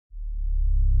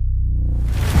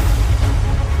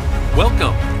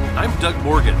Welcome. I'm Doug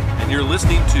Morgan, and you're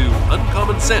listening to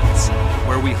Uncommon Sense,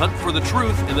 where we hunt for the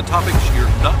truth in the topics you're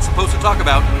not supposed to talk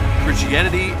about: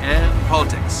 Christianity and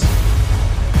politics.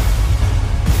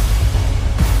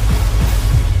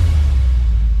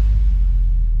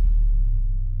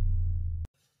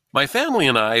 My family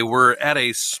and I were at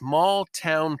a small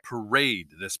town parade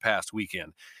this past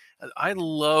weekend. I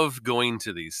love going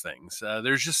to these things.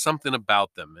 There's just something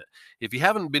about them. If you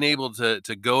haven't been able to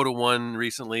go to one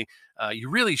recently,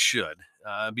 you really should.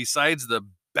 Besides the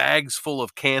bags full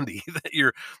of candy that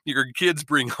your kids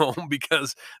bring home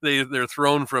because they're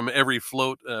thrown from every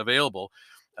float available,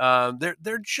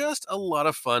 they're just a lot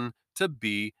of fun to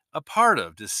be a part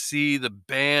of, to see the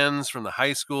bands from the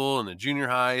high school and the junior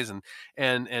highs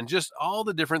and just all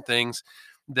the different things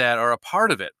that are a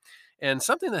part of it. And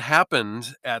something that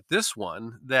happened at this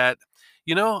one that,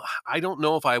 I don't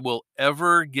know if I will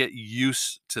ever get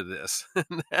used to this.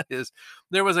 And that is,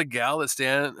 there was a gal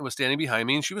that was standing behind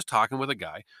me, and she was talking with a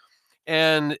guy.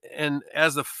 And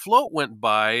as the float went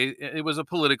by, it was a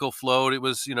political float. It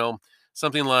was,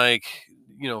 something like,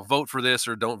 vote for this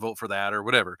or don't vote for that or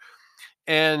whatever.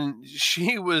 And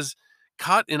she was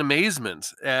caught in amazement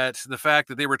at the fact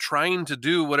that they were trying to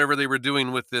do whatever they were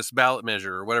doing with this ballot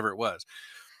measure or whatever it was.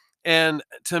 And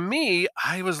to me,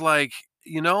 I was like,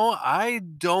 I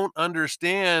don't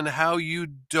understand how you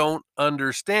don't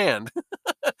understand.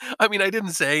 I mean, I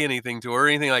didn't say anything to her or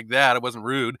anything like that. It wasn't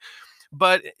rude,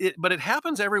 but it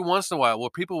happens every once in a while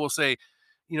where people will say,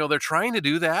 they're trying to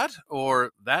do that, or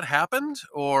that happened,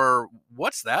 or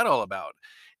what's that all about?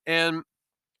 And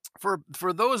for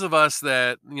those of us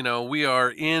that, we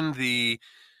are in the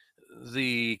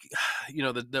the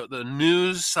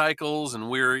news cycles, and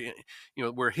we're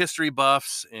history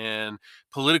buffs and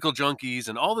political junkies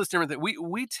and all this different thing,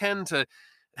 we tend to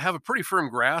have a pretty firm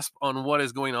grasp on what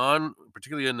is going on,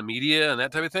 particularly in the media and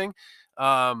that type of thing.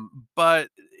 But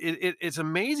it's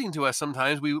amazing to us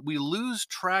sometimes. We lose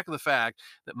track of the fact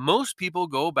that most people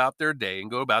go about their day and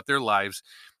go about their lives,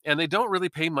 and they don't really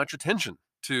pay much attention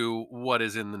to what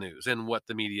is in the news and what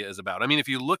the media is about. I mean, if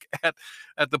you look at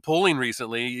the polling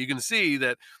recently, you can see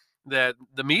that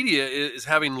the media is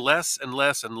having less and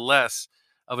less and less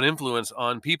of an influence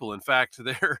on people. In fact,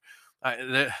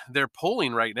 their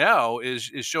polling right now is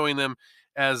showing them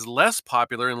as less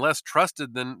popular and less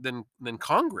trusted than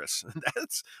Congress.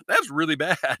 That's really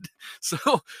bad.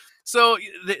 So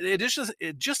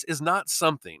it just is not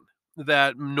something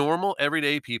that normal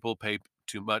everyday people pay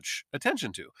too much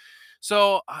attention to.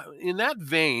 So, in that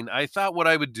vein, I thought what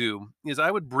I would do is I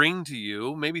would bring to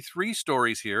you maybe three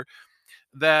stories here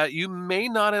that you may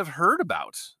not have heard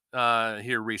about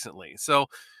here recently. So,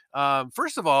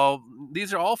 first of all,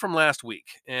 these are all from last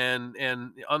week, and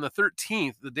on the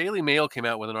 13th, the Daily Mail came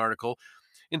out with an article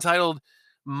entitled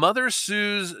 "Mother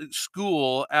Sues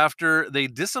School After They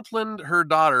Disciplined Her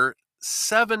Daughter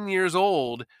 7 years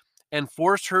old and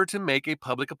Forced Her to Make a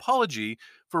Public Apology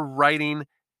for Writing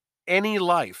Any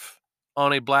Life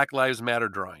on a Black Lives Matter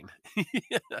drawing."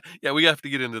 Yeah, we have to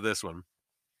get into this one.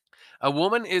 A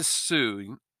woman is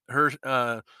suing her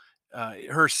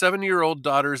 7-year-old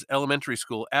daughter's elementary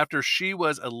school after she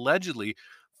was allegedly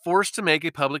forced to make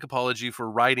a public apology for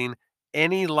writing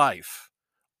 "any life"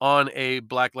 on a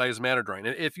Black Lives Matter drawing.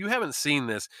 And if you haven't seen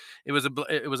this, it was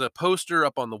a poster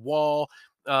up on the wall,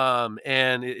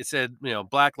 and it said,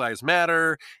 Black Lives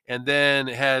Matter, and then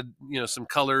it had, some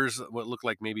colors, what looked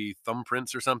like maybe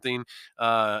thumbprints or something,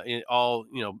 all,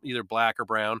 either black or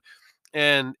brown,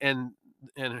 and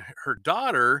her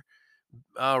daughter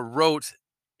wrote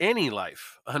 "any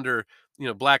life" under,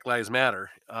 Black Lives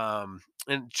Matter.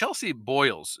 And Chelsea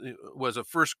Boyles was a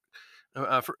first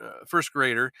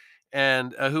grader,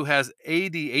 and who has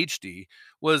ADHD,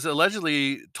 was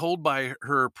allegedly told by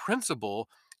her principal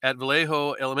at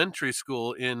Vallejo Elementary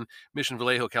School in Mission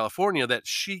Vallejo, California, that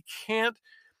she can't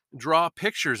draw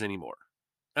pictures anymore.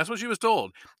 That's what she was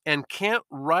told, and can't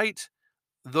write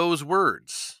those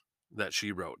words that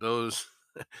she wrote, those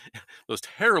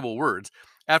terrible words,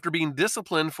 after being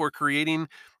disciplined for creating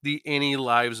the "Any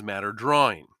Lives Matter"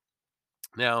 drawing.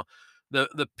 Now,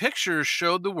 the picture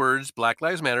showed the words "Black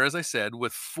Lives Matter," as I said,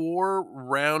 with four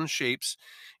round shapes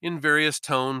in various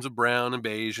tones of brown and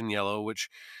beige and yellow, which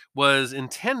was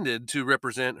intended to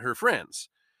represent her friends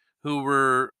who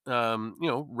were,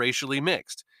 racially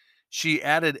mixed. She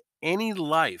added "any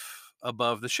life"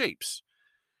 above the shapes,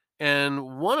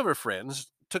 and one of her friends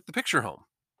took the picture home.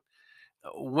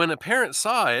 When a parent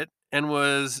saw it and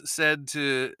was said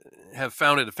to have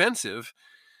found it offensive,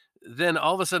 then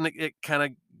all of a sudden it kind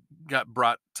of got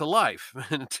brought to life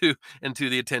and to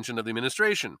the attention of the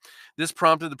administration. This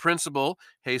prompted the principal,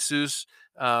 Jesus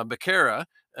Becerra,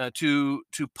 to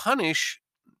punish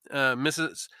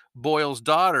Mrs. Boyle's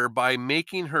daughter by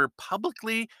making her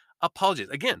publicly apologize.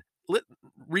 Again, let,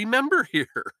 remember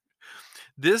here,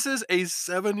 this is a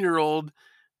 7-year-old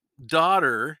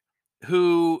daughter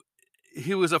who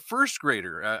he was a first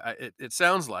grader. It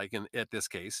sounds like in at this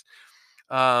case,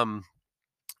 um,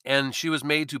 and she was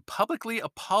made to publicly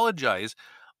apologize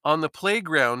on the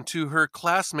playground to her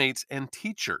classmates and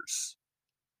teachers.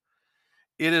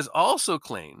 It is also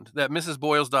claimed that Mrs.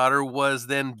 Boyle's daughter was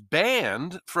then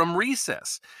banned from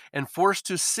recess and forced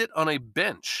to sit on a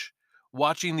bench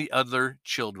watching the other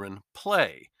children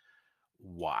play.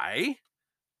 Why?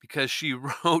 Because she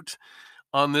wrote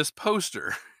on this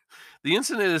poster. The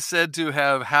incident is said to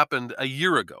have happened a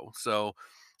year ago. So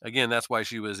again, that's why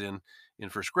she was in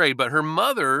first grade, but her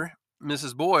mother,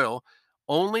 Mrs. Boyle,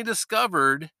 only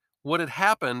discovered what had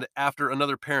happened after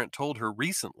another parent told her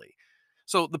recently.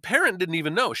 So the parent didn't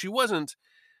even know. She wasn't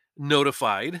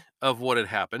notified of what had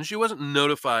happened. She wasn't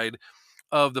notified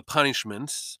of the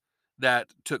punishments that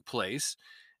took place.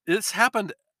 This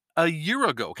happened a year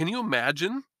ago. Can you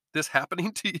imagine this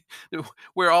happening to you?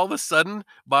 Where all of a sudden,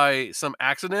 by some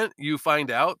accident, you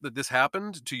find out that this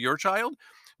happened to your child?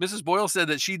 Mrs. Boyle said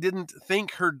that she didn't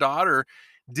think her daughter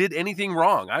did anything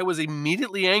wrong. I was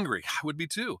immediately angry. I would be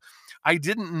too. I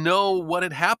didn't know what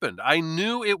had happened. I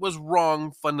knew it was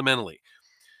wrong fundamentally.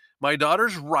 My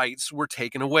daughter's rights were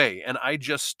taken away, and I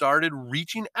just started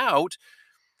reaching out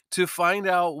to find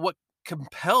out what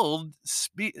compelled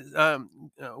speech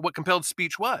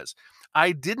was.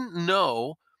 I didn't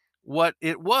know what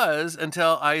it was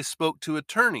until I spoke to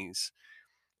attorneys,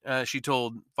 she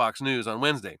told Fox News on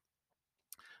Wednesday.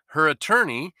 Her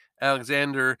attorney,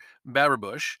 Alexander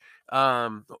Baberbush,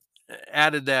 um,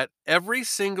 added that every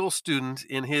single student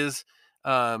in his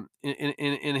in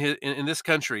this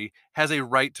country has a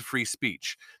right to free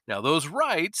speech. Now, those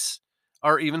rights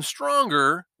are even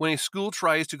stronger when a school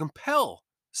tries to compel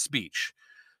speech.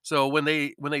 So when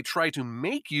they try to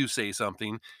make you say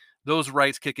something, those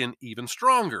rights kick in even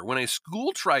stronger. When a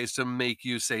school tries to make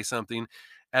you say something,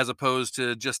 as opposed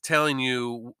to just telling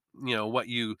you, what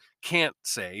you can't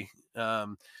say,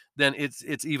 then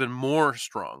it's even more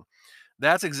strong.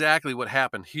 That's exactly what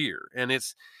happened here. And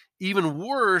it's even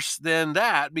worse than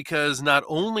that because not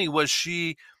only was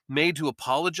she made to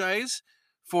apologize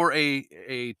for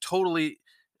a totally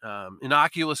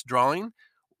innocuous drawing,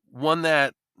 one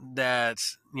that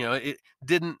it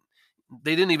didn't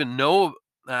they didn't even know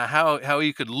how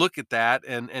you could look at that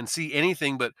and see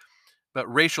anything but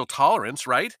racial tolerance,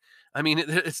 right? I mean,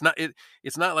 it's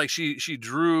not like she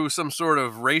drew some sort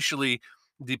of racially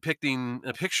depicting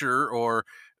a picture or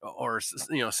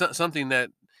something that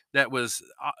was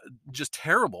just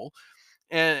terrible,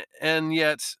 and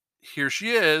yet here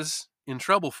she is in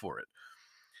trouble for it.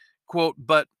 Quote,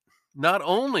 but not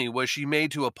only was she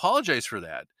made to apologize for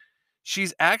that,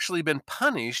 she's actually been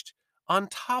punished on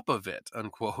top of it,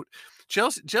 unquote.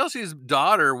 Chelsea's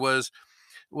daughter was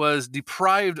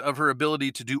deprived of her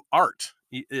ability to do art,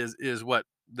 is what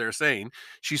they're saying.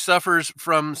 She suffers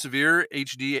from severe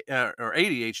HD or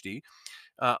ADHD.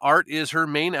 Art is her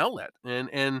main outlet,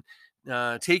 and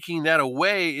taking that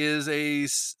away is a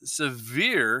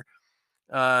severe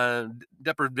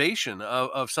deprivation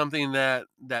of something that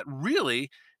really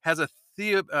has a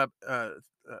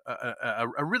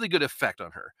really good effect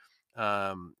on her.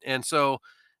 And so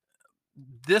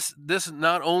this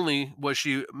not only was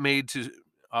she made to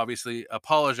obviously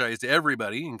apologize to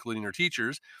everybody, including her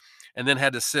teachers, and then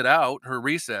had to sit out her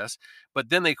recess, but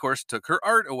then they, of course, took her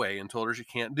art away and told her she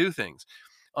can't do things.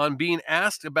 On being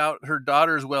asked about her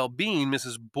daughter's well being,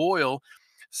 Mrs. Boyle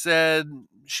said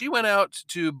she went out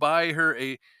to buy her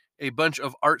a bunch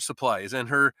of art supplies, and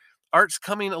her art's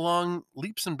coming along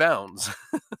leaps and bounds.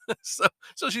 so,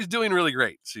 so she's doing really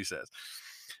great, she says.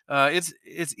 It's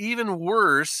even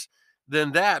worse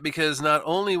than that because not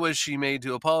only was she made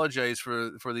to apologize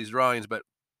for these drawings, but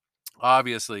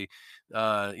obviously,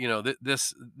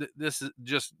 this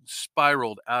just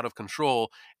spiraled out of control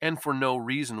and for no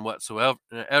reason whatsoever,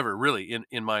 ever really,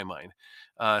 in my mind.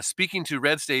 Speaking to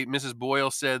Red State, Mrs.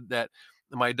 Boyle said that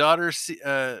my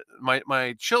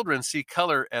children see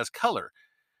color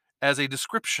as a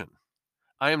description.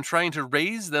 I am trying to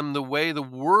raise them the way the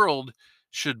world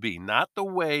should be, not the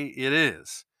way it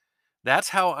is. That's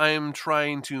how I'm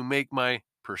trying to make my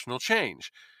personal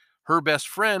change. Her best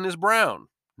friend is brown,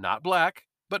 not black,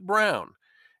 but brown.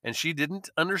 And she didn't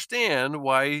understand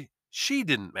why she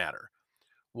didn't matter,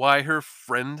 why her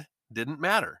friend didn't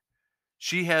matter.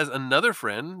 She has another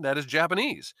friend that is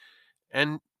Japanese,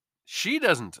 and she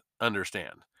doesn't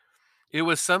understand. It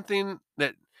was something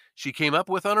that she came up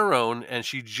with on her own, and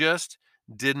she just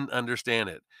didn't understand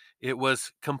it. It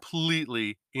was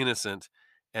completely innocent,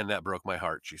 and that broke my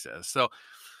heart, she says. So,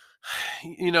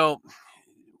 you know,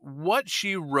 what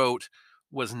she wrote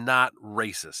was not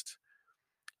racist.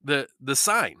 The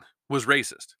sign was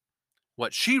racist.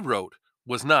 What she wrote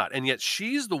was not. And yet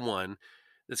she's the one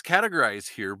that's categorized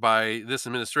here by this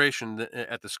administration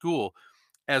at the school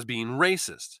as being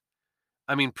racist.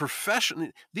 I mean,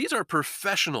 these are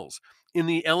professionals in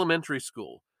the elementary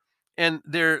school, and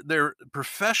they're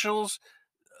professionals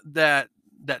that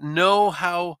know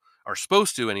how, are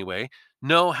supposed to anyway,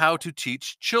 know how to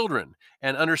teach children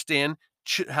and understand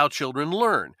how children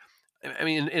learn. I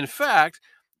mean, in fact,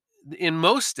 in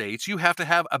most states, you have to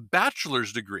have a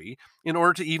bachelor's degree in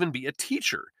order to even be a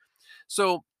teacher.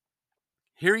 So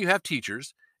here you have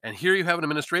teachers, and here you have an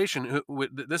administration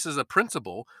this is a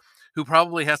principal who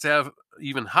probably has to have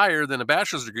even higher than a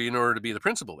bachelor's degree in order to be the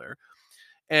principal there.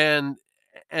 And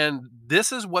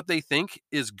this is what they think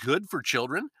is good for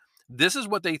children. This is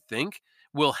what they think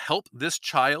will help this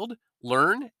child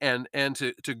learn and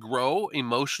to grow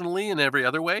emotionally and every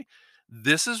other way.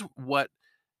 This is what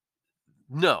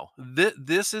No,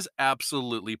 this is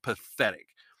absolutely pathetic.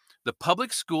 The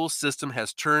public school system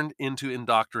has turned into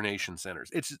indoctrination centers.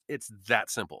 It's that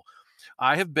simple.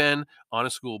 I have been on a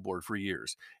school board for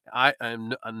years.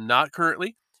 I'm not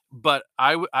currently, but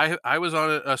I was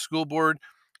on a school board,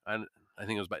 and I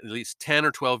think it was about at least 10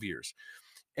 or 12 years.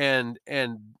 And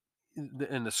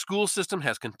the school system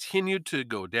has continued to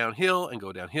go downhill and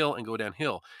go downhill and go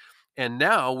downhill. And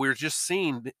now we're just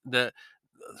seeing the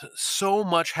so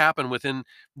much happen within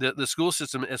the school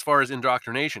system as far as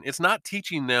indoctrination. It's not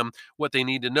teaching them what they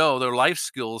need to know, their life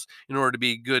skills in order to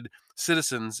be good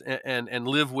citizens and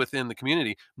live within the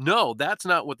community. No, that's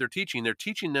not what they're teaching. They're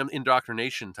teaching them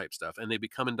indoctrination type stuff, and they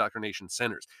become indoctrination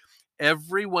centers.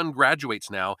 Everyone graduates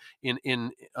now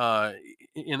in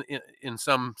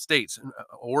some states,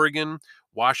 Oregon,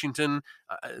 Washington.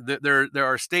 There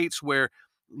are states where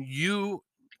you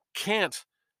can't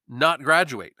not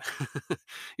graduate.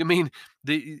 I mean,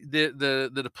 the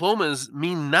diplomas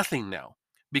mean nothing now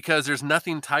because there's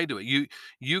nothing tied to it.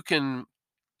 You can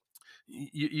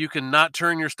you can not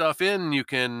turn your stuff in. You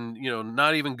can,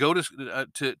 not even go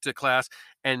to class,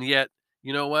 and yet,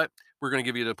 you know what? We're going to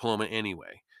give you a diploma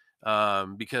anyway,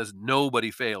 because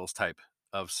nobody fails type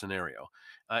of scenario.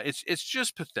 It's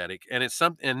just pathetic, and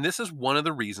and this is one of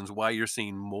the reasons why you're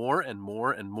seeing more and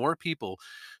more and more people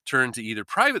turn to either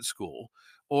private school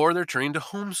or they're turning to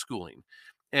homeschooling.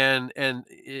 And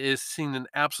is seeing an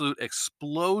absolute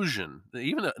explosion.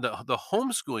 Even the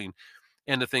homeschooling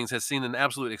end of things has seen an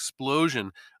absolute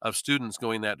explosion of students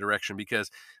going that direction because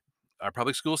our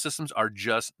public school systems are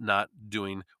just not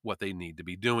doing what they need to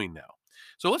be doing now.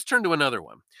 So let's turn to another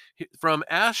one from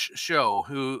Ash Show,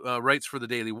 who writes for the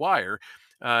Daily Wire.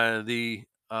 The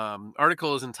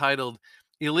article is entitled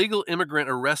 "Illegal Immigrant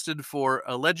Arrested for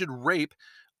Alleged Rape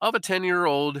of a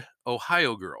 10-Year-Old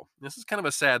Ohio Girl." This is kind of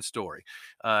a sad story.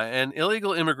 An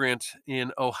illegal immigrant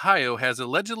in Ohio has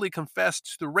allegedly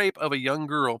confessed to the rape of a young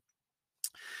girl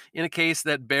in a case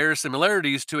that bears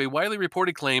similarities to a widely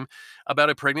reported claim about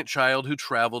a pregnant child who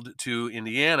traveled to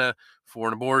Indiana for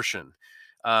an abortion.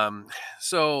 Um,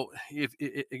 so,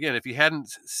 if you hadn't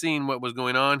seen what was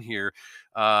going on here,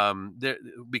 there,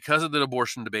 because of the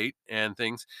abortion debate and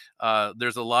things,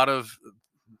 there's a lot of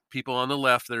people on the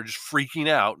left that are just freaking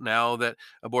out now that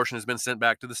abortion has been sent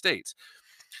back to the states.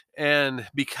 And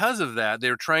because of that,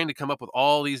 they're trying to come up with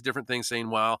all these different things saying,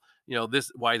 well,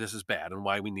 this, why this is bad and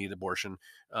why we need abortion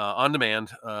on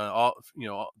demand, all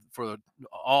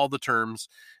the terms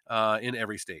in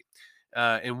every state.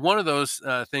 And one of those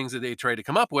things that they tried to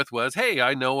come up with was, hey,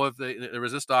 I know there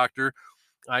was this doctor.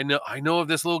 I know of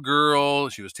this little girl.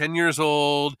 She was 10 years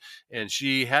old, and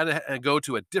she had to go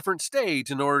to a different state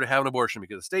in order to have an abortion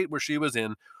because the state where she was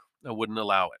in wouldn't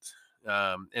allow it.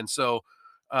 And so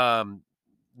um,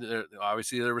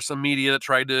 obviously there was some media that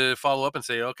tried to follow up and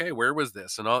say, okay, where was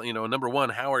this? And all, number one,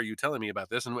 how are you telling me about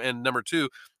this? And number two,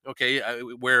 okay,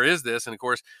 where is this? And of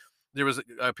course, there was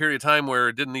a period of time where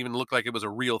it didn't even look like it was a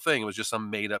real thing. It was just some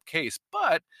made up case.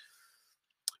 But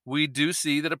we do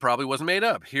see that it probably wasn't made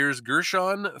up. Here's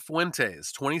Gershon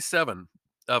Fuentes, 27,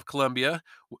 of Colombia,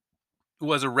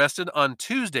 was arrested on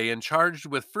Tuesday and charged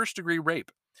with first-degree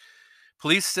rape.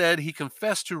 Police said he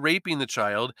confessed to raping the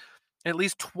child at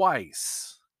least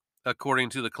twice, according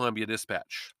to the Columbia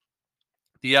Dispatch.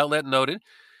 The outlet noted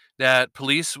that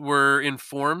police were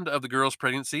informed of the girl's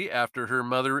pregnancy after her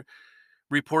mother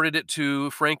reported it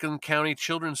to Franklin County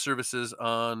Children's Services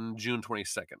on June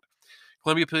 22nd.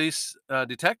 Columbia Police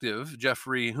Detective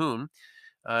Jeffrey Hoon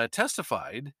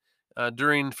testified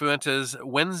during Fuentes'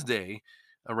 Wednesday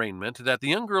arraignment that the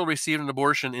young girl received an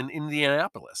abortion in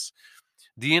Indianapolis.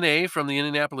 DNA from the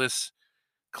Indianapolis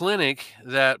clinic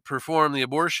that performed the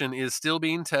abortion is still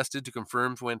being tested to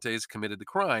confirm Fuentes committed the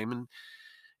crime,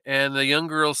 and the young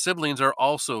girl's siblings are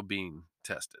also being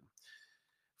tested.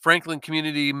 Franklin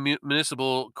Community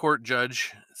Municipal Court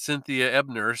Judge Cynthia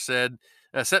Ebner said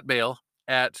set bail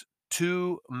at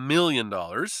 $2 million.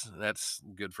 That's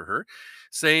good for her,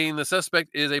 saying the suspect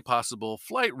is a possible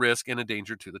flight risk and a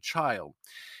danger to the child.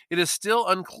 It is still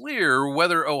unclear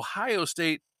whether Ohio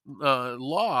state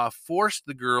law forced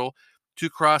the girl to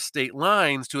cross state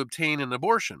lines to obtain an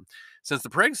abortion, since the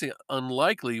pregnancy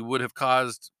unlikely would have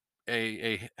caused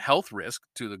a health risk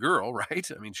to the girl, right?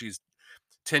 I mean, she's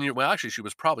 10 years, well, actually, she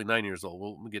was probably 9 years old.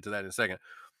 We'll get to that in a second.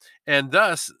 And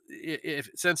thus, if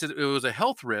since it was a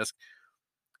health risk,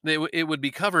 it would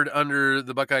be covered under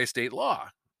the Buckeye state law.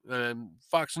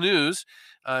 Fox News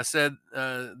said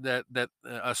that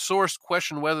a source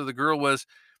questioned whether the girl was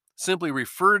simply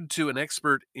referred to an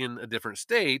expert in a different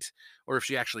state or if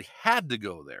she actually had to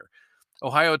go there.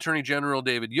 Ohio Attorney General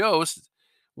David Yost,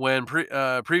 when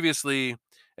previously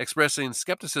expressing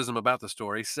skepticism about the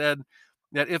story, said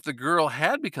that if the girl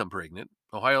had become pregnant,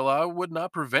 Ohio law would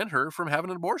not prevent her from having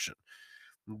an abortion.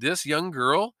 This young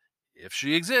girl, if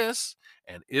she exists,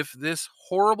 and if this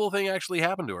horrible thing actually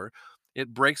happened to her,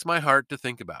 it breaks my heart to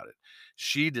think about it.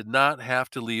 She did not have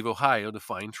to leave Ohio to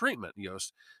find treatment,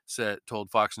 Yost told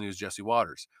Fox News' Jesse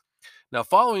Waters. Now,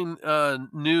 following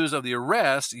news of the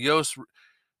arrest, Yost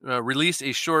released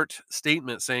a short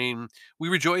statement saying, "We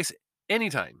rejoice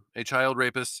anytime a child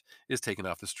rapist is taken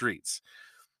off the streets."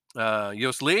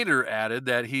 Yost later added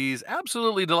that he's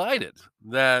absolutely delighted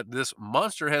that this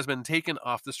monster has been taken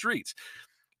off the streets.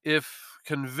 If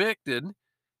convicted,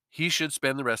 he should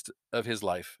spend the rest of his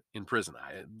life in prison.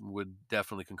 I would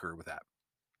definitely concur with that.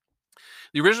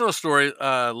 The original story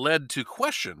led to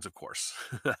questions, of course.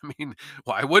 I mean,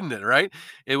 why wouldn't it, right?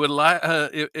 It would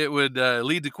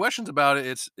lead to questions about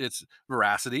its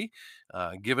veracity,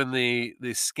 given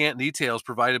the scant details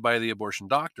provided by the abortion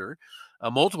doctor.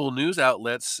 Multiple news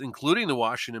outlets, including the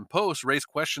Washington Post, raised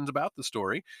questions about the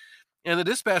story, and the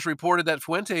Dispatch reported that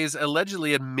Fuentes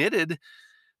allegedly admitted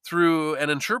through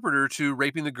an interpreter to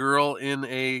raping the girl in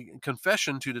a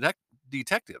confession to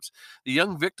detectives. The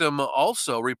young victim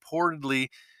also reportedly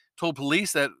told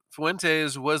police that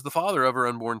Fuentes was the father of her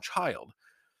unborn child.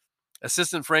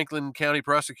 Assistant Franklin County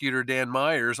Prosecutor Dan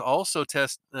Myers also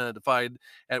testified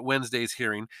at Wednesday's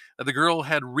hearing that the girl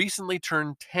had recently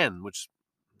turned 10, which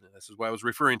this is why I was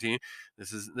referring to you.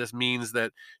 This means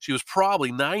that she was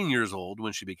probably 9 years old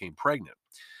when she became pregnant.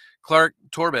 Clark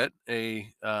Torbett,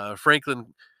 a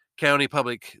Franklin County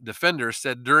public defender,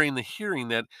 said during the hearing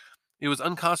that it was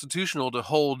unconstitutional to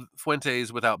hold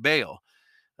Fuentes without bail,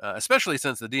 especially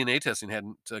since the DNA testing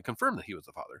hadn't confirmed that he was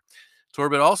the father.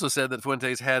 Torbett also said that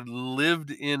Fuentes had lived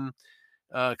in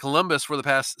Columbus for the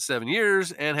past 7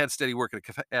 years and had steady work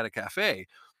at a cafe.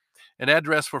 An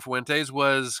address for Fuentes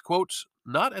was, quote,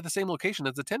 not at the same location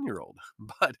as the 10-year-old,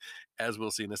 but as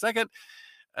we'll see in a second,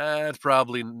 it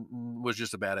probably was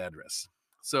just a bad address.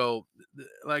 So,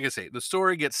 like I say, the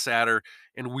story gets sadder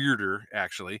and weirder,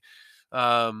 actually.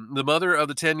 The mother of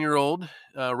the 10-year-old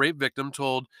rape victim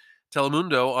told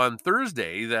Telemundo on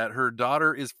Thursday that her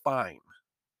daughter is fine.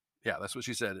 Yeah, that's what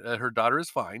she said. Her daughter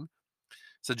is fine,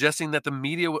 suggesting that the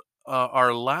media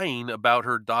are lying about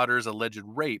her daughter's alleged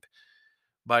rape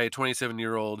by a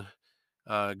 27-year-old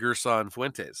Gerson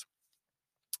Fuentes.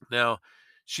 Now,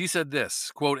 she said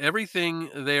this, quote, everything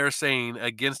they are saying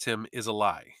against him is a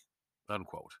lie,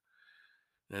 unquote.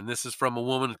 And this is from a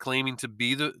woman claiming to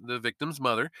be the victim's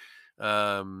mother,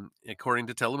 according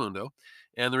to Telemundo.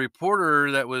 And the reporter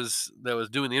that was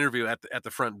doing the interview at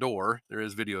the front door, there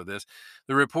is video of this.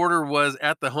 The reporter was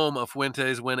at the home of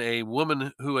Fuentes when a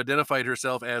woman who identified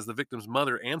herself as the victim's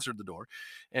mother answered the door,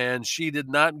 and she did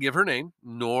not give her name,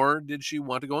 nor did she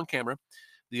want to go on camera.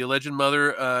 The alleged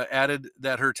mother added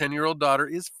that her 10-year-old daughter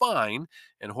is fine,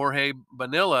 and Jorge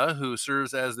Bonilla, who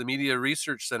serves as the Media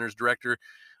Research Center's director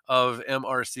of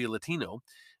MRC Latino,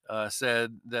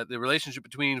 said that the relationship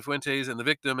between Fuentes and the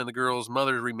victim and the girl's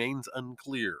mother remains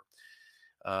unclear.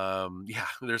 Yeah,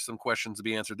 there's some questions to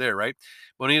be answered there, right?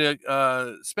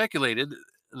 Bonilla speculated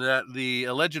that the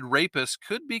alleged rapist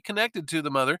could be connected to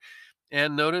the mother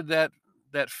and noted that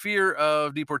fear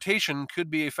of deportation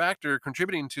could be a factor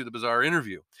contributing to the bizarre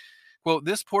interview. Quote,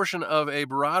 this portion of a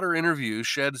broader interview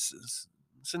sheds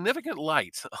significant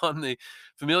light on the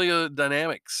familial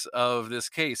dynamics of this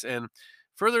case and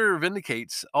further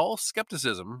vindicates all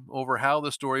skepticism over how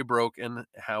the story broke and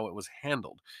how it was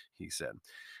handled, he said.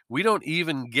 We don't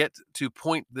even get to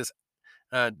point this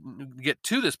get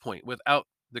to this point without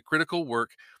the critical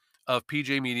work of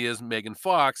PJ Media's Megan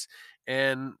Fox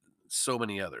and so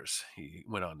many others, he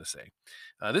went on to say.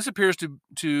 This appears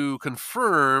to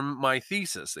confirm my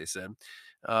thesis, they said,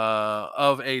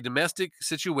 of a domestic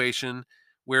situation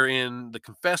wherein the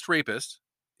confessed rapist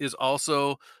is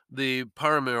also the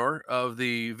paramour of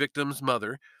the victim's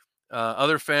mother.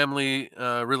 Other family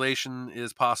relation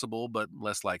is possible, but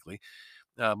less likely.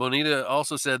 Bonita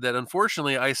also said that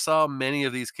unfortunately, I saw many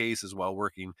of these cases while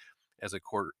working as a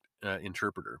court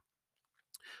interpreter.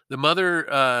 The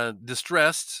mother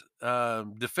distressed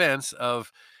defense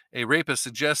of a rapist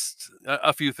suggests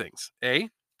a few things. A,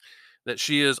 that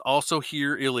she is also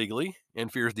here illegally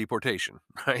and fears deportation,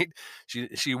 right?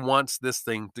 She wants this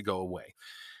thing to go away.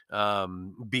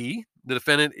 B, the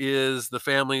defendant is the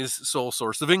family's sole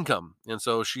source of income, and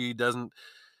so she doesn't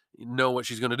know what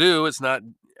she's going to do. It's not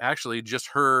actually just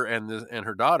her and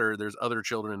her daughter. There's other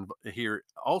children here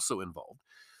also involved.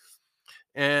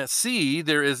 And C,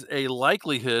 there is a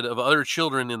likelihood of other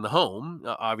children in the home,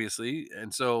 obviously,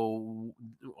 and so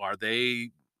are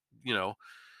they, you know,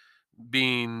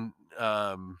 being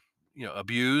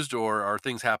abused, or are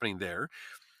things happening there?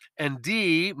 And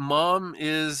D, mom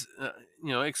is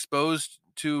exposed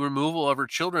to removal of her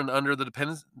children under the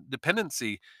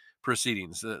dependency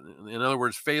proceedings. In other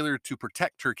words, failure to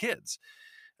protect her kids,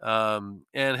 and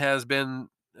has been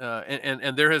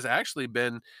and there has actually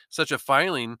been such a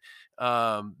filing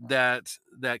that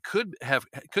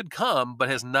could come, but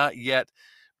has not yet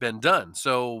been done.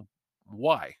 So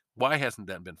why hasn't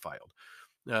that been filed?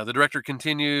 The director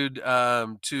continued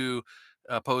to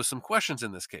pose some questions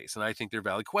in this case, and I think they're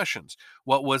valid questions.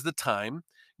 What was the time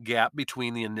gap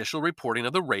between the initial reporting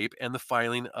of the rape and the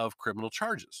filing of criminal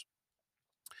charges?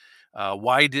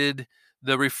 Why did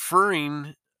the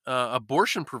referring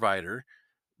abortion provider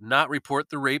not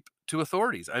report the rape to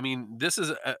authorities? I mean, this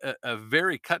is a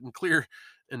very cut and clear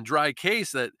and dry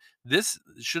case that this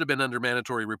should have been under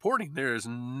mandatory reporting. There is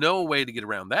no way to get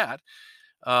around that.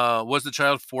 Was the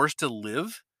child forced to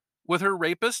live with her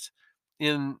rapist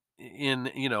in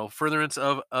furtherance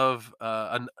of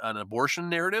an abortion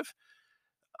narrative?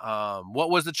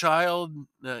 What was the child?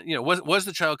 Was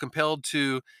the child compelled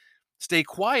to stay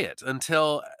quiet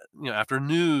until after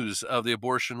news of the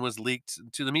abortion was leaked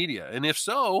to the media? And if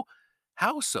so,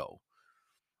 how so?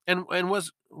 And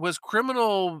was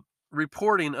criminal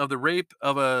reporting of the rape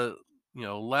of a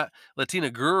Latina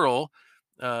girl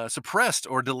suppressed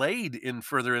or delayed in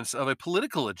furtherance of a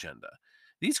political agenda?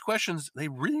 These questions, they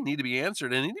really need to be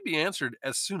answered, and need to be answered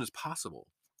as soon as possible.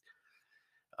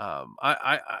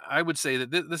 I would say that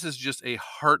this is just a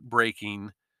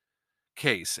heartbreaking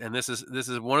case, and this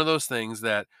is one of those things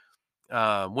that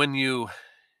when you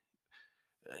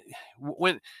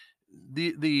when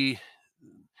the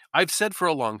I've said for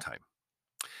a long time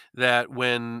that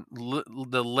when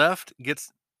the left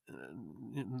gets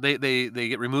they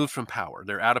get removed from power,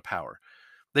 they're out of power,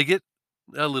 they get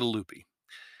a little loopy.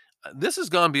 This has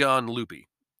gone beyond loopy.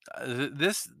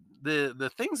 This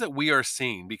the things that we are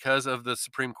seeing because of the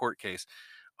Supreme Court case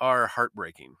are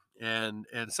heartbreaking, and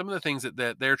some of the things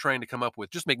that they're trying to come up with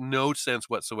just make no sense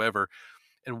whatsoever,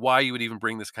 and why you would even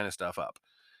bring this kind of stuff up.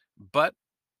 But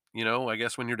I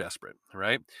guess when you're desperate,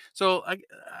 right? So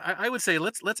I would say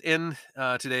let's end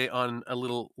today on a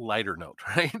little lighter note,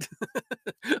 right?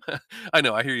 I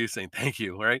know, I hear you saying thank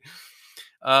you, right?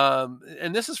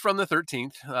 And this is from the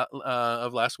 13th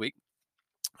of last week.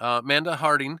 Amanda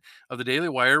Harding of the Daily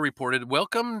Wire reported,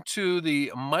 "Welcome to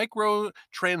the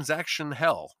microtransaction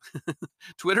hell.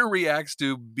 Twitter reacts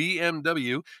to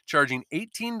BMW charging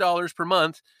 $18 per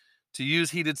month to use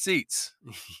heated seats."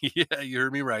 Yeah, you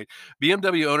heard me right.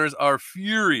 BMW owners are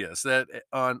furious that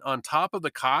on top of the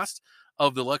cost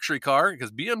of the luxury car,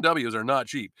 because BMWs are not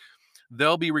cheap,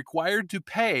 they'll be required to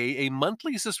pay a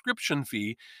monthly subscription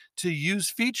fee to use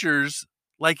features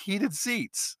like heated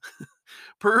seats.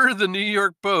 Per the New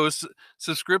York Post,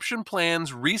 subscription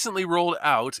plans recently rolled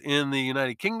out in the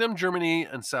United Kingdom, Germany,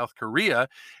 and South Korea,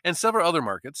 and several other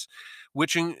markets,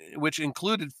 which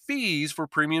included fees for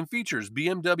premium features.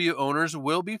 BMW owners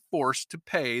will be forced to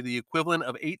pay the equivalent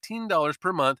of $18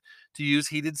 per month to use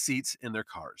heated seats in their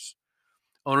cars.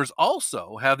 Owners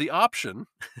also have the option,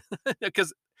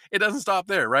 because it doesn't stop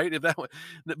there, right? If that,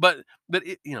 but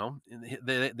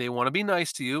they want to be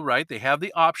nice to you, right? They have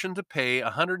the option to pay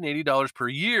 $180 per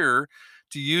year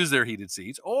to use their heated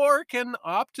seats, or can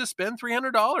opt to spend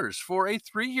 $300 for a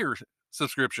 3-year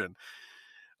subscription,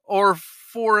 or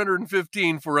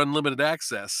 $415 for unlimited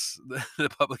access. The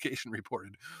publication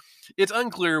reported. It's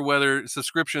unclear whether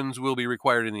subscriptions will be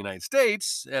required in the United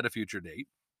States at a future date.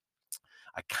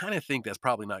 I kind of think that's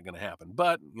probably not going to happen,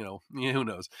 but who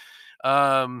knows?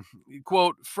 Um,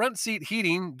 Quote, front seat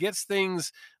heating gets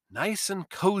things nice and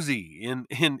cozy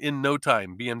in no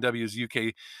time, BMW's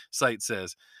UK site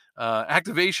says.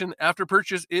 Activation after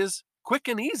purchase is quick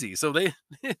and easy. So they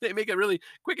they make it really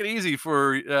quick and easy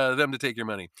for them to take your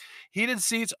money. Heated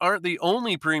seats aren't the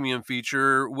only premium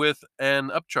feature with an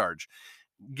upcharge.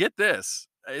 Get this.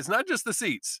 It's not just the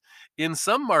seats. In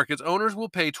some markets, owners will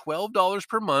pay $12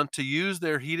 per month to use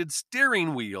their heated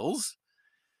steering wheels.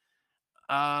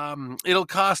 It'll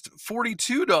cost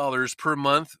 $42 per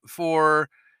month for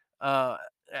uh,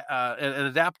 an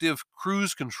adaptive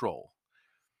cruise control.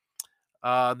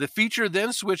 The feature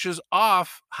then switches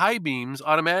off high beams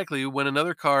automatically when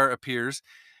another car appears.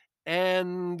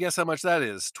 And guess how much that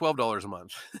is? $12 a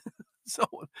month. So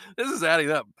this is adding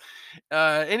up.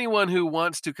 Anyone who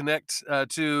wants to connect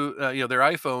to their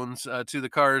iPhones to the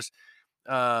car's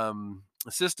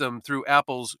system through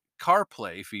Apple's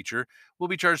CarPlay feature will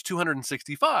be charged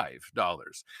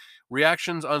 $265.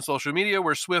 Reactions on social media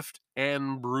were swift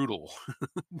and brutal.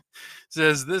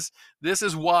 Says this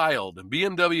is wild.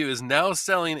 BMW is now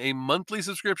selling a monthly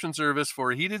subscription service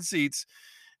for heated seats,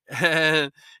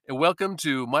 and welcome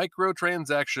to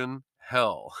microtransaction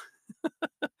hell.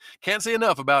 Can't say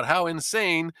enough about how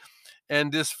insane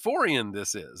and dysphorian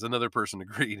this is, another person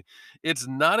agreed. It's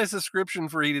not a subscription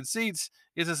for heated seats,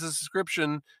 it's a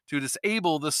subscription to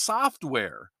disable the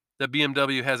software that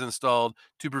BMW has installed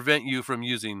to prevent you from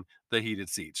using the heated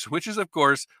seats, which is, of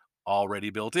course, already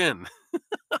built in.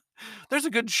 There's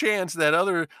a good chance that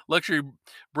other luxury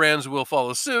brands will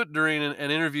follow suit. During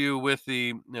an interview with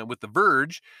the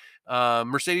Verge,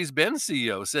 Mercedes-Benz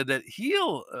CEO said that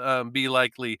he'll be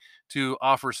likely to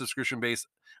offer subscription-based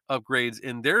upgrades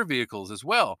in their vehicles as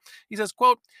well. He says,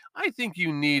 quote, I think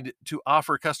you need to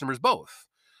offer customers both.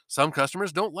 Some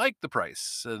customers don't like the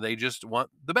price. They just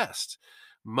want the best,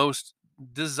 most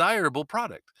desirable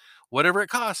product. Whatever it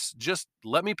costs, just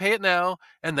let me pay it now,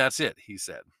 and that's it, he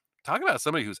said. Talk about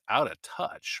somebody who's out of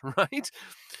touch, right?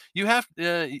 You have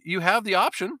the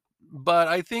option, but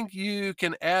I think you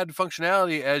can add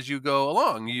functionality as you go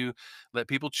along. You let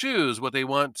people choose what they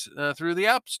want through the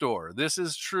App Store. This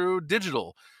is true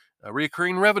digital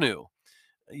recurring revenue.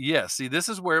 Yes, see, this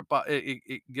is where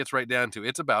it gets right down to.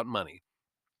 It's about money.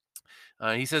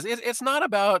 He says it's not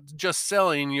about just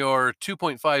selling your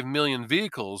 2.5 million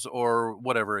vehicles or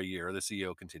whatever a year. The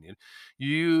CEO continued.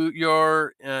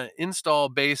 Your install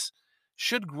base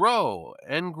should grow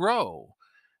and grow,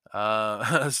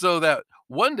 so that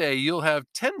one day you'll have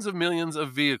tens of millions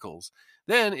of vehicles.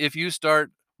 Then, if you start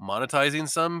monetizing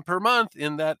some per month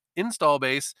in that install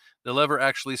base, the lever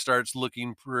actually starts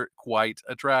looking quite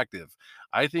attractive.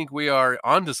 I think we are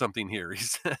onto something here. He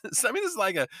says. I mean, it's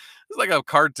like a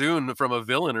cartoon from a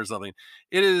villain or something.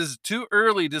 It is too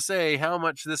early to say how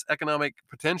much this economic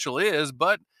potential is,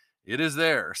 but it is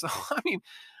there. So, I mean,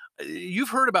 you've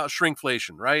heard about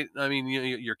shrinkflation, right? I mean,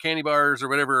 your candy bars or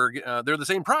whatever, they're the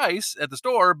same price at the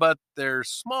store, but they're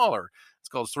smaller. It's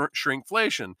called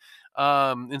shrinkflation.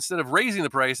 Instead of raising the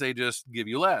price, they just give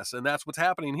you less. And that's what's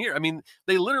happening here. I mean,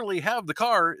 they literally have the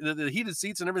car, the heated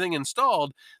seats and everything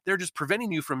installed. They're just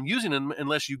preventing you from using them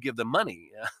unless you give them money.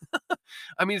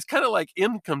 I mean, it's kind of like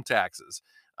income taxes.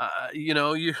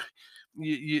 You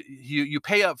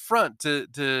pay up front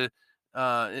and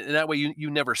that way you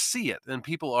never see it, and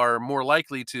people are more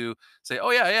likely to say, oh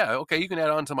yeah, okay, you can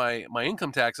add on to my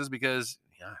income taxes, because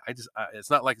yeah, it's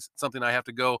not like something I have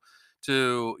to go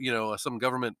to some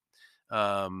government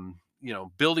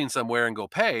building somewhere and go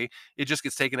pay. It just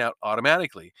gets taken out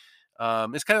automatically.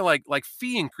 It's kind of like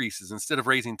fee increases instead of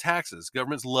raising taxes.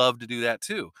 Governments love to do that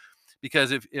too,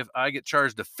 because if I get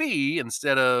charged a fee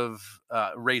instead of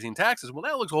raising taxes, well,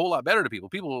 that looks a whole lot better to people.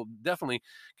 People definitely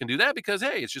can do that because,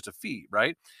 hey, it's just a fee,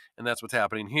 right? And that's what's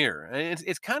happening here. And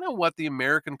it's kind of what the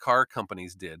American car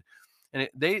companies did. And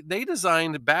they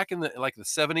designed back in the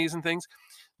 70s and things.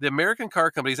 The American car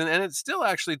companies, and it's still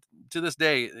actually to this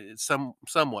day, it's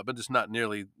somewhat, but just not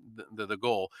nearly the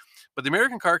goal. But the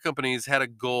American car companies had a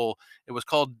goal. It was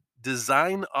called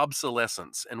design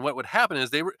obsolescence. And what would happen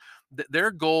is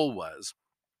their goal was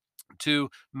to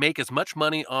make as much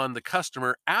money on the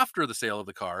customer after the sale of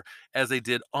the car as they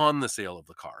did on the sale of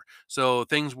the car. So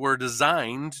things were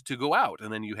designed to go out,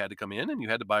 and then you had to come in and you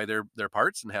had to buy their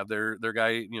parts and have their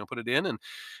guy put it in,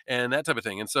 and that type of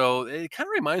thing. And so it kind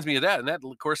of reminds me of that, and that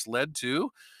of course led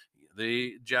to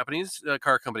the Japanese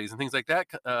car companies and things like that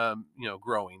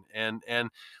growing, and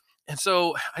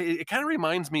so it kind of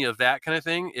reminds me of that kind of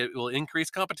thing. It will increase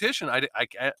competition. I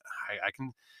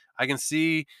can I can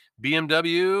see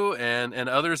BMW and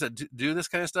others that do this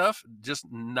kind of stuff just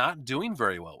not doing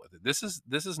very well with it. This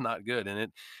is not good,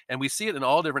 and we see it in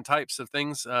all different types of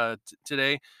things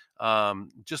today.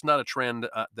 Just not a trend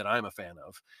that I'm a fan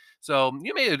of. So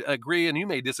you may agree and you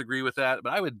may disagree with that,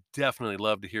 but I would definitely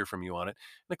love to hear from you on it.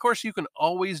 And of course, you can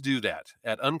always do that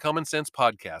at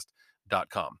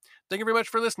uncommonsensepodcast.com. Thank you very much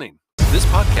for listening. This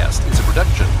podcast is a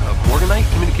production of Morganite